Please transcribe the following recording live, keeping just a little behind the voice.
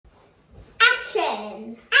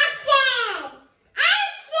Action! Action!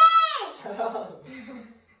 Action! Shut up.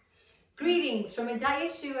 Greetings from Deh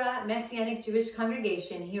Yeshua Messianic Jewish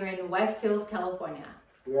congregation here in West Hills, California.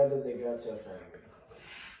 We are the Deh Gratzia family.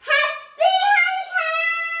 Happy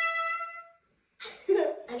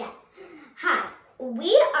Hanukkah! Okay. Hi.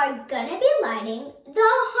 We are gonna be lighting the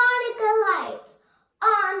Hanukkah lights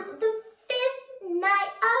on the 5th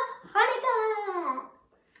night of Hanukkah.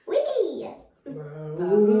 Wee!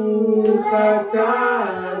 Baruch atah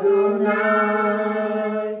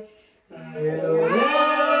Adonai,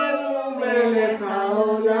 Eloheinu melech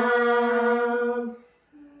haolam,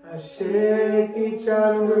 asher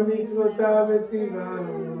קידשנו במצוותיו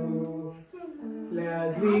וציוונו,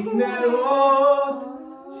 להדליק נרות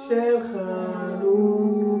של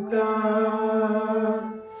חנוכה.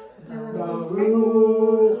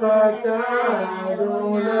 ברוך אתה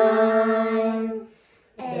אדוני,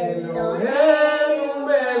 אלוהינו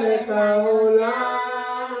מלך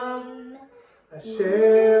העולם,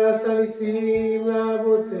 אשר עשה ניסים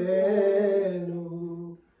לאבותינו,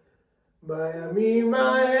 בימים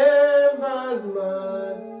ההם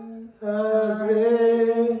בזמן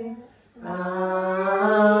הזה.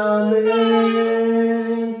 אמן.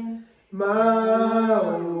 מה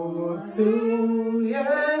רוצו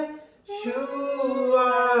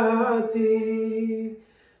ישועתי,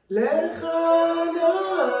 לך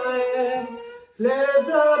נאה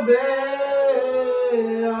לזבח.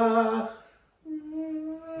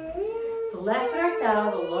 Blessed art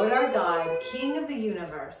thou, the Lord our God, King of the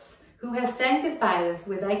universe, who has sanctified us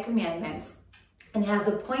with thy commandments and has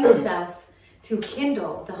appointed us to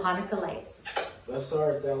kindle the Hanukkah lights. Blessed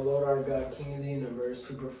art thou, Lord our God, King of the universe,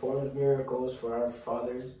 who performed miracles for our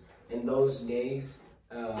fathers in those days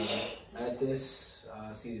at this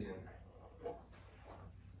season.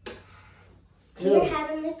 Dear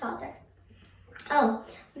Heavenly Father,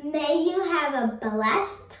 may you have a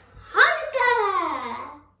blessed Hanukkah!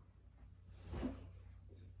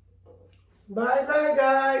 Bye bye,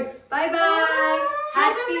 guys. Bye-bye.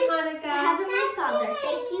 Happy Hanukkah. Heavenly Father,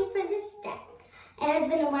 thank you for this day. It has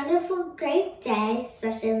been a wonderful, great day,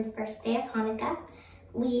 especially on the first day of Hanukkah.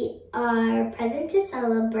 We are present to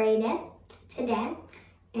celebrate it today.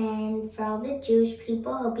 And for all the Jewish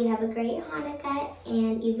people, hope you have a great Hanukkah.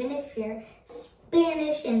 And even if you're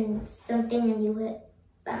Spanish and something and you would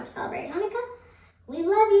celebrate Hanukkah, we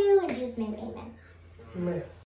love you. In Jesus' name, amen. Amen.